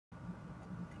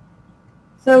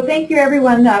So thank you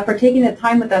everyone for taking the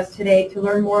time with us today to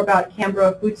learn more about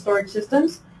Cambro food storage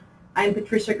systems. I'm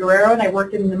Patricia Guerrero and I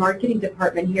work in the marketing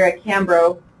department here at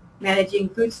Cambro, managing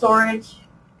food storage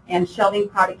and shelving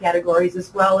product categories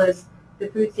as well as the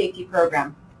food safety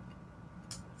program.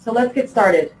 So let's get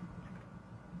started.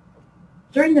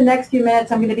 During the next few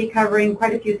minutes I'm going to be covering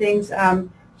quite a few things,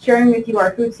 sharing with you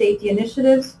our food safety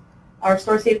initiatives, our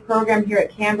StoreSafe program here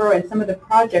at Cambro, and some of the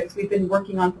projects we've been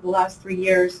working on for the last 3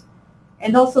 years,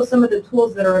 and also some of the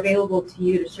tools that are available to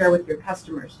you to share with your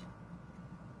customers.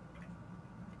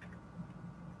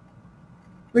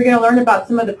 We're going to learn about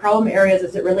some of the problem areas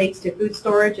as it relates to food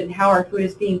storage and how our food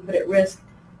is being put at risk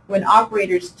when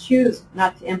operators choose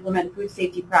not to implement food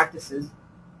safety practices.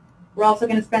 We're also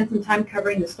going to spend some time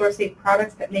covering the StoreSafe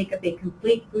products that make up a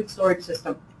complete food storage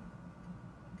system.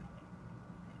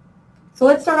 So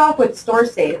let's start off with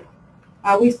StoreSafe.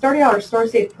 We started our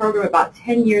StoreSafe program about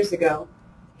 10 years ago,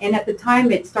 and at the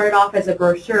time it started off as a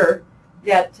brochure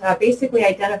that basically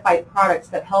identified products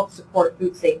that help support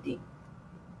food safety.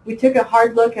 We took a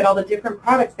hard look at all the different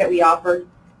products that we offered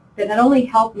that not only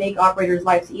help make operators'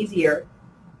 lives easier,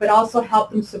 but also help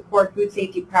them support food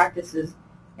safety practices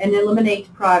and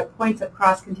eliminate points of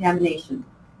cross-contamination.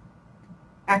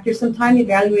 After some time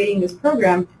evaluating this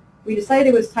program, we decided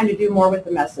it was time to do more with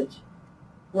the message.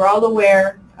 We're all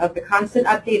aware of the constant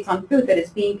updates on food that is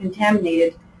being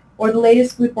contaminated or the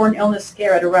latest foodborne illness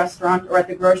scare at a restaurant or at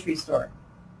the grocery store.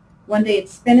 One day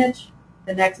it's spinach,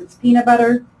 the next it's peanut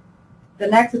butter, the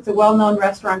next it's a well-known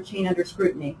restaurant chain under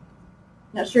scrutiny.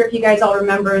 Not sure if you guys all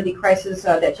remember the crisis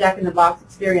that Jack in the Box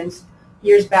experienced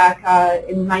years back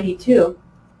in '92.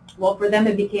 Well, for them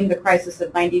it became the crisis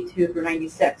of '92 through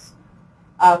 '96.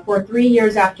 For 3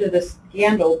 years after the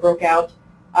scandal broke out,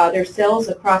 their sales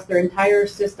across their entire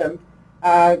system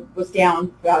was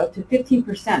down to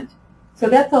 15%. So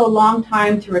that's a long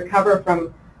time to recover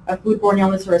from a foodborne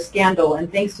illness or a scandal,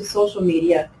 and thanks to social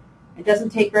media, it doesn't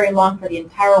take very long for the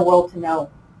entire world to know.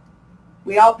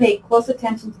 We all pay close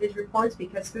attention to these reports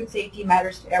because food safety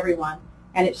matters to everyone,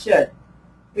 and it should.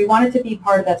 We wanted to be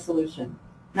part of that solution,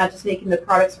 not just making the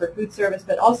products for food service,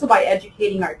 but also by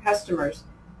educating our customers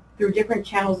through different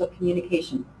channels of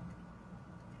communication.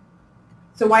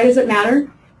 So why does it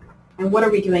matter, and what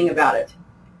are we doing about it?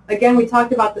 Again, we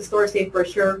talked about the StoreSafe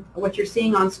brochure. What you're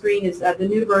seeing on screen is the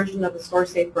new version of the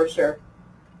StoreSafe brochure.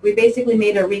 We basically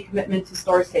made a recommitment to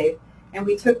StoreSafe, and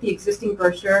we took the existing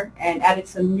brochure and added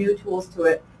some new tools to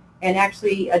it and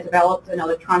actually developed an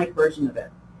electronic version of it.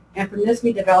 And from this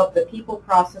we developed the people,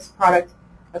 process, product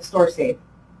of StoreSafe.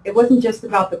 It wasn't just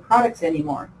about the products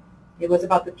anymore. It was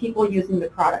about the people using the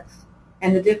products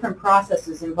and the different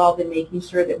processes involved in making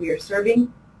sure that we are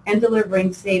serving and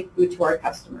delivering safe food to our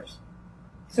customers.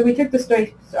 So we took the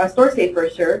StoreSafe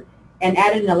brochure and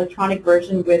added an electronic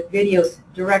version with videos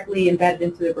directly embedded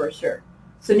into the brochure.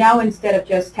 So now instead of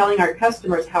just telling our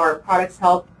customers how our products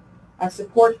help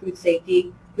support food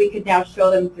safety, we could now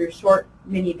show them through short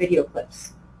mini video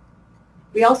clips.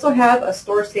 We also have a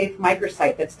StoreSafe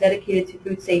microsite that's dedicated to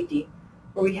food safety,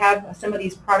 where we have some of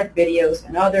these product videos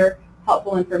and other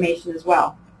helpful information as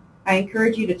well. I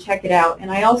encourage you to check it out, and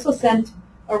I also sent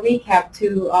a recap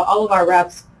to all of our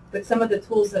reps with some of the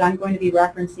tools that I'm going to be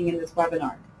referencing in this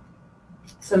webinar.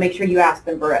 So make sure you ask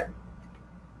them for it.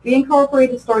 We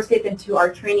incorporated StoreSafe into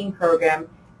our training program,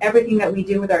 everything that we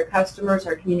do with our customers,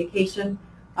 our communication,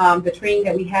 the training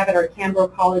that we have at our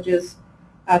Cambro colleges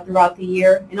throughout the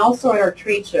year, and also at our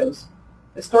trade shows.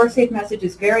 The StoreSafe message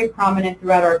is very prominent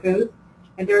throughout our booth,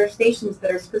 and there are stations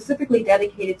that are specifically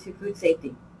dedicated to food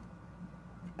safety.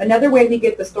 Another way we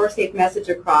get the StoreSafe message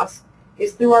across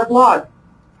is through our blog,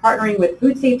 partnering with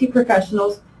food safety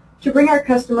professionals to bring our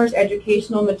customers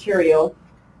educational material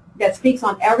that speaks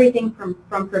on everything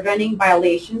from preventing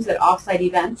violations at off-site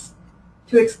events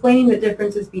to explaining the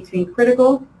differences between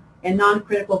critical and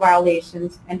non-critical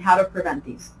violations and how to prevent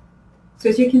these. So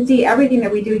as you can see, everything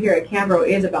that we do here at Cambro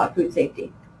is about food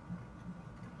safety.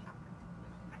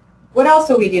 What else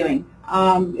are we doing?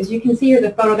 As you can see here, the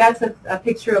photo, that's a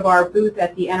picture of our booth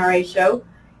at the NRA show.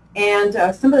 And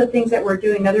some of the things that we're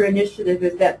doing, another initiative,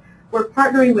 is that we're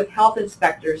partnering with health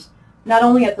inspectors, not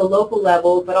only at the local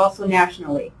level, but also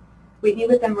nationally. We meet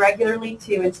with them regularly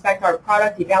to inspect our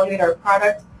product, evaluate our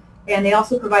product, and they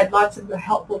also provide lots of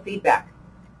helpful feedback.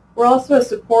 We're also a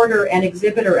supporter and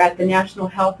exhibitor at the National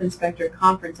Health Inspector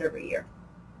Conference every year.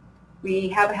 We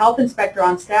have a health inspector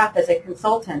on staff as a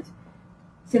consultant.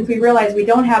 Since we realize we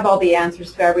don't have all the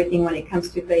answers to everything when it comes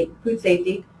to food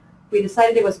safety, we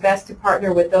decided it was best to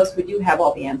partner with those who do have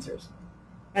all the answers.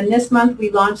 And this month we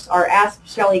launched our Ask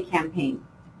Shelley campaign.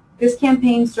 This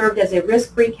campaign served as a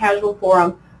risk-free casual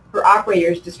forum for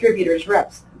operators, distributors,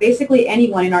 reps, basically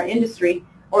anyone in our industry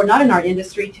or not in our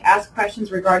industry to ask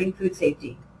questions regarding food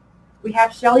safety. We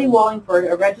have Shelley Wallingford,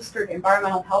 a registered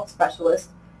environmental health specialist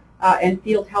and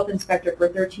field health inspector for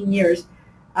 13 years.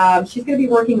 She's going to be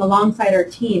working alongside our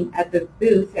team at the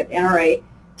booth at NRA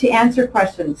to answer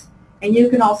questions. And you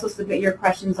can also submit your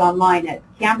questions online at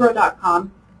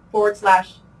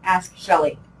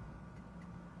cambro.com/askShelley.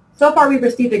 So far, we've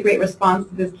received a great response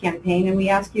to this campaign, and we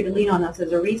ask you to lean on us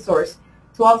as a resource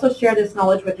to also share this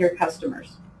knowledge with your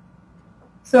customers.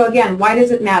 So again, why does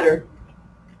it matter?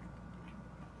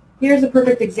 Here's a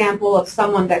perfect example of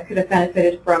someone that could have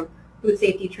benefited from food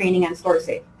safety training and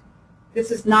StoreSafe. This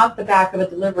is not the back of a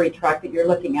delivery truck that you're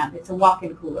looking at. It's a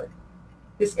walk-in cooler.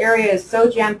 This area is so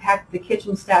jam-packed the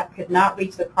kitchen staff could not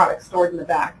reach the product stored in the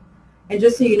back. And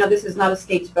just so you know, this is not a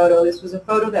staged photo. This was a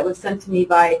photo that was sent to me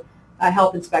by a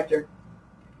health inspector.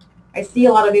 I see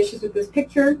a lot of issues with this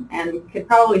picture and could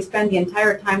probably spend the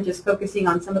entire time just focusing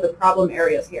on some of the problem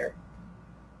areas here.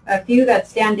 A few that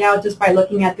stand out just by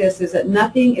looking at this is that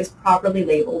nothing is properly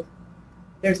labeled.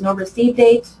 There's no receipt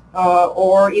date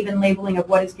or even labeling of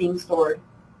what is being stored.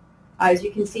 As you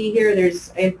can see here,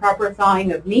 there's improper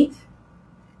thawing of meat,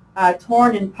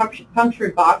 torn and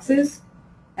punctured boxes,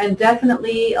 and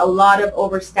definitely a lot of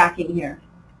overstacking here.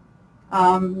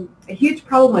 A huge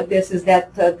problem with this is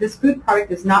that this food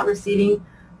product is not receiving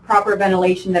proper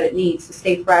ventilation that it needs to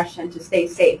stay fresh and to stay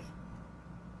safe.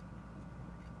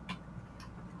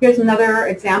 Here's another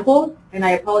example, and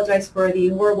I apologize for the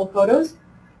horrible photos.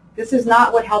 This is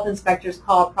not what health inspectors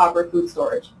call proper food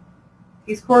storage.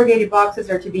 These corrugated boxes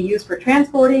are to be used for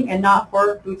transporting and not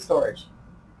for food storage.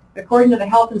 According to the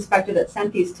health inspector that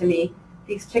sent these to me,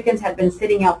 these chickens had been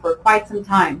sitting out for quite some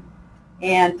time,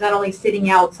 and not only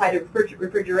sitting outside of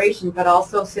refrigeration, but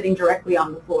also sitting directly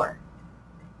on the floor.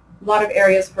 A lot of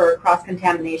areas for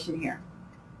cross-contamination here.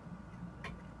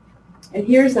 And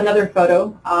here's another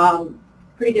photo.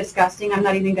 Pretty disgusting. I'm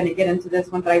not even going to get into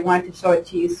this one, but I wanted to show it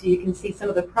to you so you can see some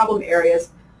of the problem areas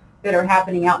that are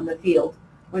happening out in the field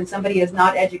when somebody is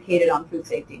not educated on food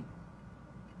safety.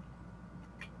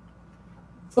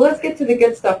 So let's get to the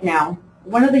good stuff now.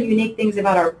 One of the unique things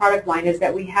about our product line is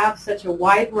that we have such a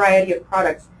wide variety of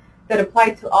products that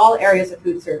apply to all areas of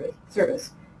food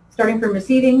service, starting from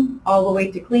receiving all the way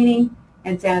to cleaning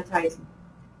and sanitizing.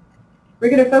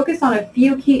 We're going to focus on a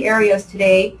few key areas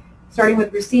today, starting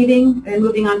with receiving and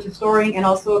moving on to storing and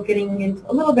also getting into,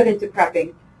 a little bit into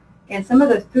prepping. And some of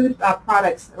the food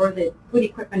products or the food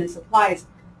equipment and supplies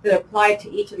that apply to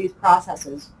each of these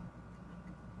processes.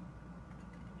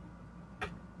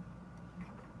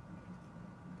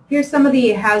 Here's some of the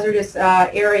hazardous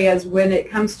areas when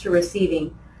it comes to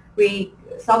receiving. We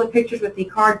saw the pictures with the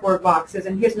cardboard boxes,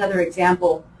 and here's another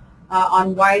example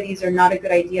on why these are not a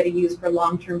good idea to use for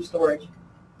long-term storage.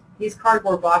 These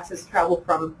cardboard boxes travel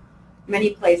from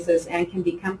many places and can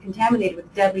become contaminated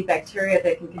with deadly bacteria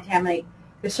that can contaminate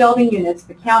the shelving units,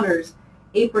 the counters,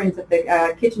 aprons that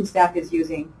the kitchen staff is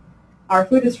using. Our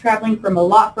food is traveling from a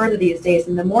lot further these days,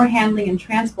 and the more handling and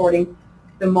transporting,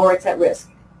 the more it's at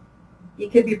risk. You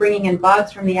could be bringing in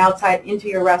bugs from the outside into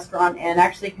your restaurant and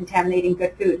actually contaminating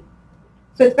good food.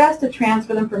 So it's best to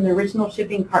transfer them from the original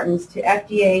shipping cartons to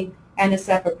FDA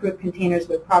NSF approved containers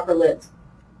with proper lids.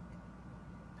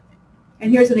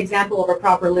 And here's an example of a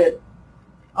proper lid.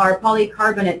 Our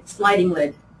polycarbonate sliding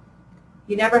lid.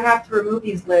 You never have to remove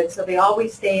these lids, so they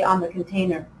always stay on the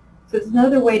container. So it's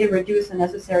another way to reduce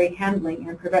unnecessary handling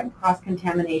and prevent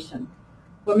cross-contamination.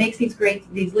 What makes these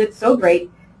lids so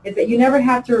great is that you never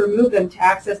have to remove them to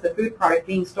access the food product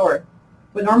being stored.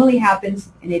 What normally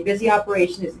happens in a busy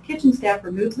operation is the kitchen staff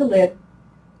removes the lid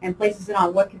and places it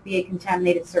on what could be a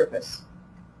contaminated surface.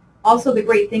 Also, the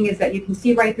great thing is that you can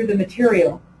see right through the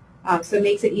material. So it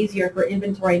makes it easier for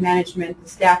inventory management. The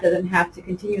staff doesn't have to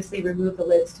continuously remove the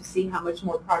lids to see how much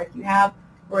more product you have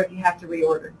or if you have to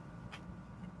reorder.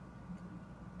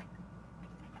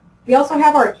 We also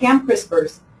have our cam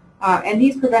crispers, and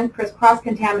these prevent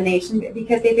cross-contamination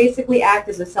because they basically act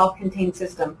as a self-contained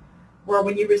system where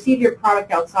when you receive your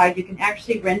product outside, you can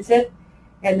actually rinse it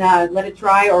and let it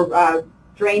dry or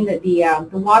drain the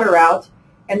water out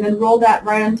and then roll that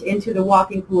right into the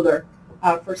walk-in cooler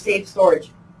for safe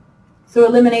storage. So it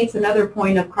eliminates another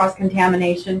point of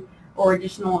cross-contamination or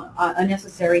additional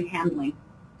unnecessary handling.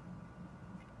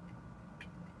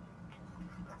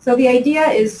 So the idea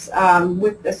is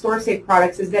with the StoreSafe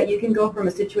products is that you can go from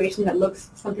a situation that looks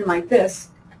something like this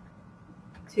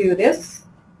to this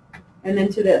and then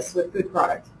to this with food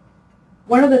product.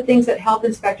 One of the things that health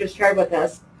inspectors shared with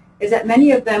us is that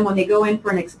many of them when they go in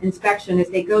for an inspection is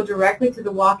they go directly to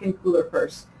the walk-in cooler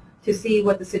first to see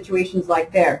what the situation's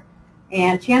like there.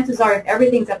 And chances are, if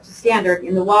everything's up to standard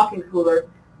in the walk-in cooler,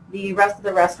 the rest of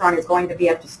the restaurant is going to be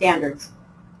up to standards.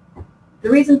 The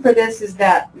reason for this is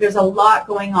that there's a lot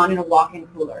going on in a walk-in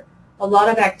cooler. A lot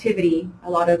of activity, a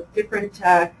lot of different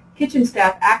kitchen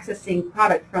staff accessing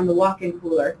product from the walk-in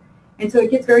cooler. And so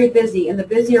it gets very busy, and the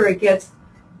busier it gets,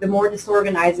 the more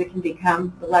disorganized it can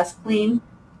become, the less clean.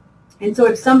 And so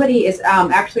if somebody is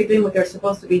actually doing what they're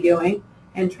supposed to be doing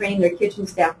and training their kitchen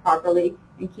staff properly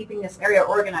and keeping this area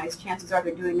organized, chances are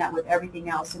they're doing that with everything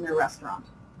else in their restaurant.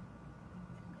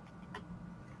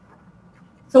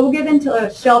 So we'll get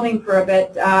into shelving for a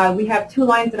bit. We have two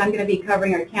lines that I'm going to be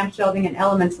covering, our camp shelving and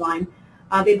elements line.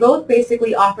 They both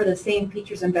basically offer the same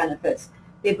features and benefits.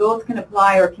 They both can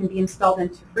apply or can be installed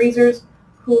into freezers,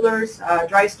 coolers,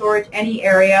 dry storage, any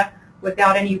area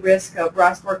without any risk of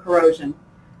rust or corrosion.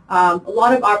 A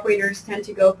lot of operators tend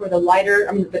to go for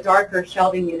the darker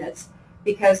shelving units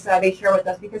because they share with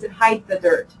us because it hides the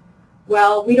dirt.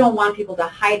 Well, we don't want people to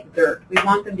hide the dirt. We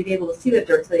want them to be able to see the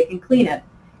dirt so they can clean it.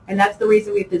 And that's the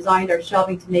reason we've designed our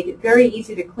shelving to make it very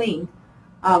easy to clean,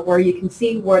 where you can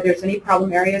see where there's any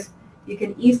problem areas. You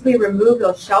can easily remove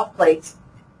those shelf plates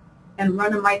and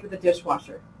run them right through the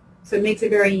dishwasher. So it makes it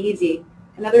very easy.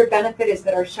 Another benefit is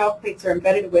that our shelf plates are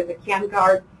embedded with a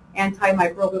CamGuard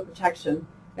antimicrobial protection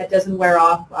that doesn't wear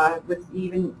off with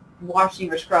even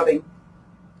washing or scrubbing.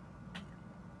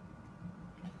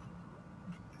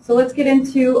 So let's get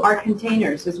into our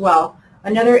containers as well.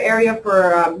 Another area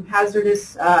for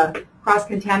hazardous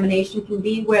cross-contamination can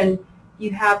be when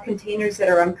you have containers that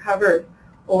are uncovered,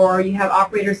 or you have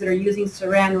operators that are using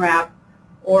saran wrap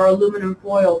or aluminum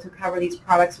foil to cover these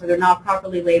products where they're not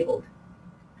properly labeled.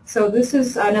 So this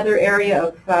is another area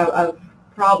of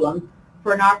problem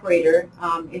for an operator.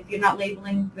 If you're not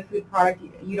labeling the food product,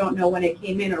 you don't know when it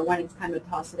came in or when it's time to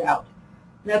toss it out.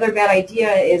 Another bad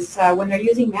idea is when they're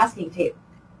using masking tape.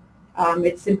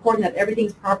 It's important that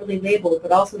everything's properly labeled,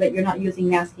 but also that you're not using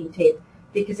masking tape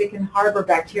because it can harbor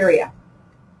bacteria.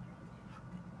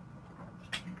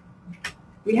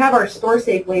 We have our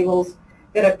StoreSafe labels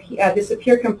that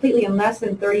disappear completely in less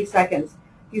than 30 seconds.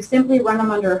 You simply run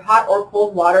them under hot or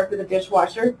cold water for the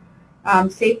dishwasher,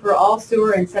 safe for all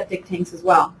sewer and septic tanks as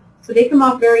well. So they come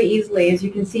off very easily. As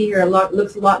you can see here,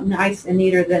 looks a lot nice and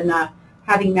neater than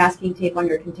having masking tape on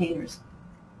your containers.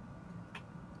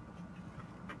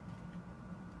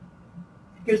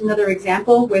 Here's another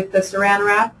example with the saran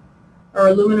wrap or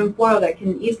aluminum foil that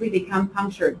can easily become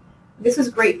punctured. This is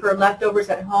great for leftovers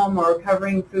at home or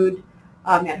covering food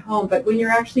at home, but when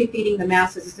you're actually feeding the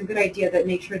masses, it's a good idea to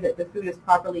make sure that the food is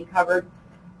properly covered.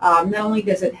 Not only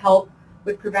does it help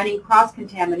with preventing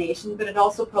cross-contamination, but it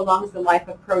also prolongs the life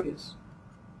of produce.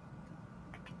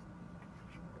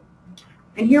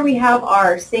 And here we have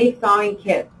our safe thawing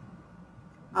kit,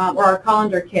 or our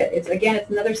colander kit. It's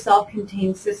another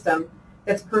self-contained system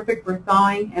that's perfect for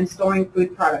thawing and storing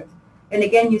food products. And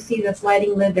again, you see the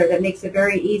sliding lid there that makes it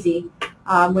very easy.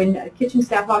 When a kitchen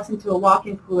staff walks into a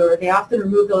walk-in cooler, they often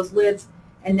remove those lids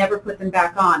and never put them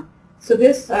back on. So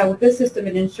with this system,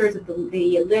 it ensures that the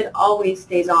lid always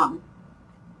stays on.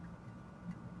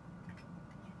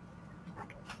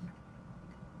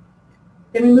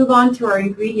 Then we move on to our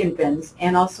ingredient bins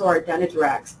and also our dunnage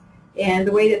racks. And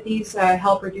the way that these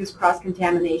help reduce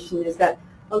cross-contamination is that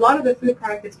a lot of the food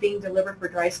product that's being delivered for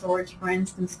dry storage, for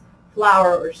instance,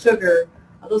 flour or sugar,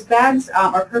 those bags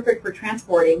are perfect for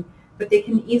transporting, but they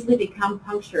can easily become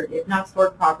punctured if not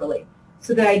stored properly.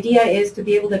 So the idea is to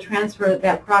be able to transfer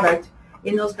that product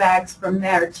in those bags from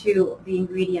there to the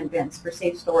ingredient bins for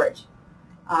safe storage.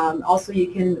 Also,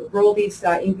 you can roll these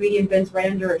ingredient bins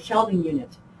right under a shelving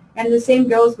unit. And the same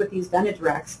goes with these dunnage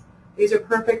racks. These are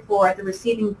perfect for at the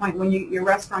receiving point when your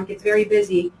restaurant gets very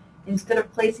busy. Instead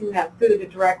of placing that food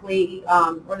directly,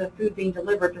 or the food being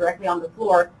delivered directly on the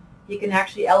floor, you can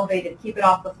actually elevate it, keep it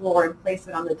off the floor, and place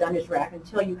it on the dunnage rack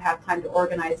until you have time to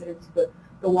organize it into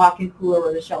the walk-in cooler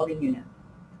or the shelving unit.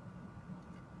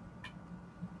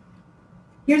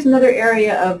 Here's another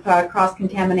area of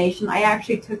cross-contamination. I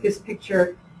actually took this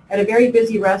picture at a very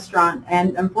busy restaurant,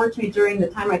 and unfortunately during the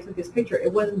time I took this picture,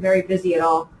 it wasn't very busy at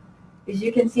all. As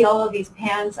you can see, all of these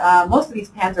pans, most of these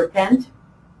pans are bent.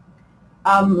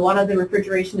 A lot of the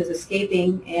refrigeration is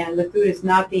escaping, and the food is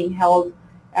not being held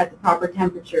at the proper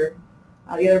temperature.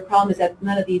 The other problem is that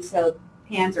none of these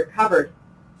pans are covered.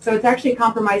 So it's actually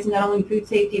compromising not only food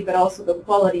safety, but also the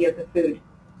quality of the food.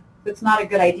 So it's not a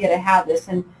good idea to have this.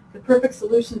 And the perfect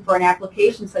solution for an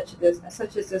application such as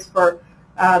this for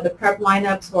the prep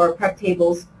lineups or prep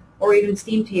tables or even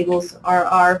steam tables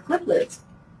are flip lids.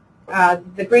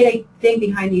 The great thing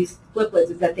behind these flip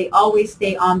lids is that they always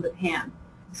stay on the pan.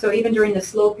 So even during the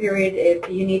slow period, if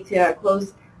you need to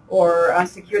close or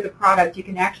secure the product, you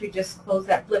can actually just close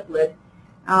that flip lid,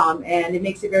 and it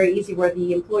makes it very easy where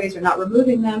the employees are not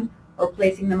removing them or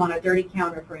placing them on a dirty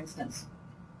counter, for instance.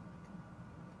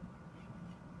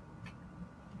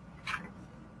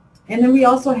 And then we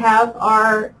also have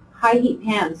our high heat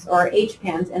pans, or H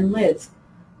pans and lids.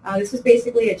 This is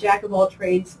basically a jack of all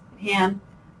trades pan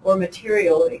or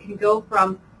material. It can go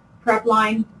from prep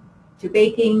line to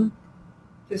baking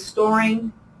to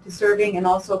storing to serving and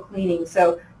also cleaning.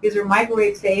 So these are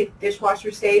microwave safe,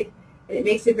 dishwasher safe, and it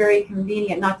makes it very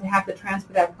convenient not to have to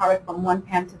transfer that product from one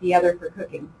pan to the other for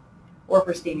cooking or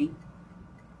for steaming.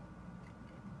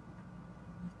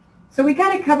 So we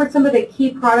kind of covered some of the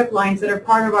key product lines that are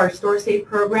part of our StoreSafe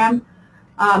program.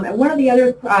 And one of the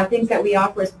other things that we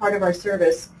offer as part of our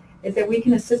service is that we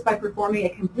can assist by performing a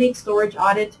complete storage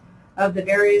audit of the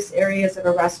various areas of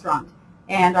a restaurant.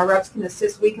 And our reps can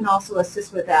assist. We can also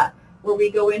assist with that, where we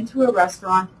go into a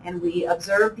restaurant and we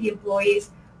observe the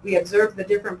employees, we observe the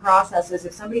different processes.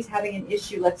 If somebody's having an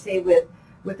issue, let's say with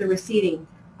the receipting,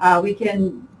 we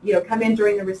can come in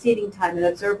during the receipting time and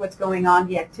observe what's going on,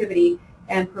 the activity,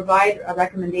 and provide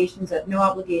recommendations at no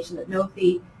obligation, at no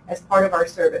fee, as part of our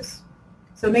service.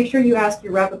 So make sure you ask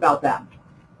your rep about that.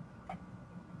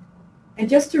 And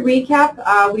just to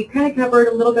recap, we kind of covered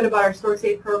a little bit about our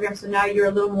StoreSafe program, so now you're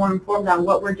a little more informed on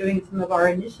what we're doing in some of our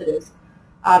initiatives.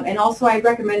 And also I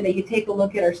recommend that you take a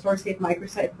look at our StoreSafe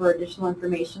microsite for additional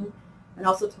information and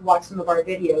also to watch some of our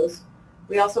videos.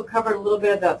 We also covered a little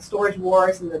bit of the storage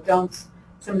wars and the don'ts,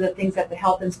 some of the things that the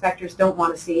health inspectors don't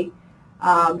want to see,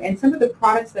 and some of the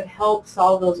products that help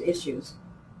solve those issues.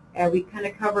 And we kind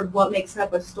of covered what makes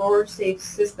up a StoreSafe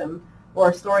system, or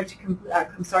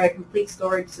a complete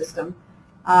storage system,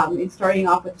 in starting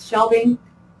off with shelving,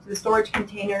 to the storage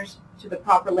containers, to the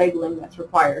proper labeling that's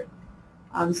required.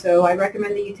 So I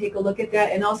recommend that you take a look at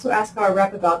that and also ask our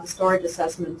rep about the storage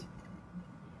assessment.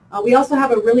 We also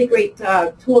have a really great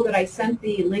tool that I sent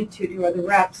the link to the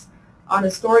reps on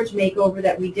a storage makeover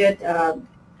that we did a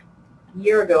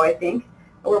year ago, I think,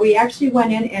 where we actually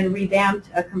went in and revamped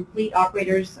a complete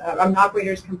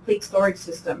operator's complete storage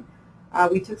system.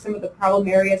 We took some of the problem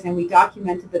areas and we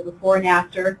documented the before and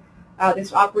after.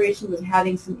 This operation was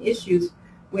having some issues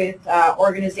with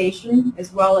organization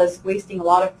as well as wasting a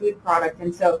lot of food product.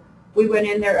 And so we went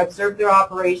in there, observed their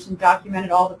operation,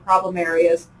 documented all the problem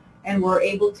areas, and were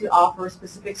able to offer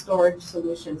specific storage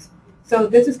solutions. So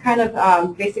this is kind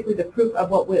of basically the proof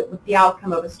of what the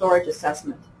outcome of a storage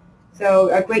assessment. So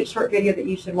a great short video that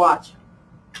you should watch.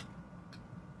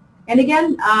 And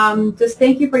again, just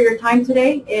thank you for your time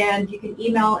today, and you can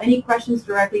email any questions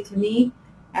directly to me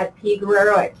at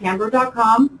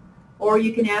pguerrero@cambro.com, or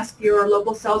you can ask your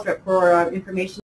local sales rep for information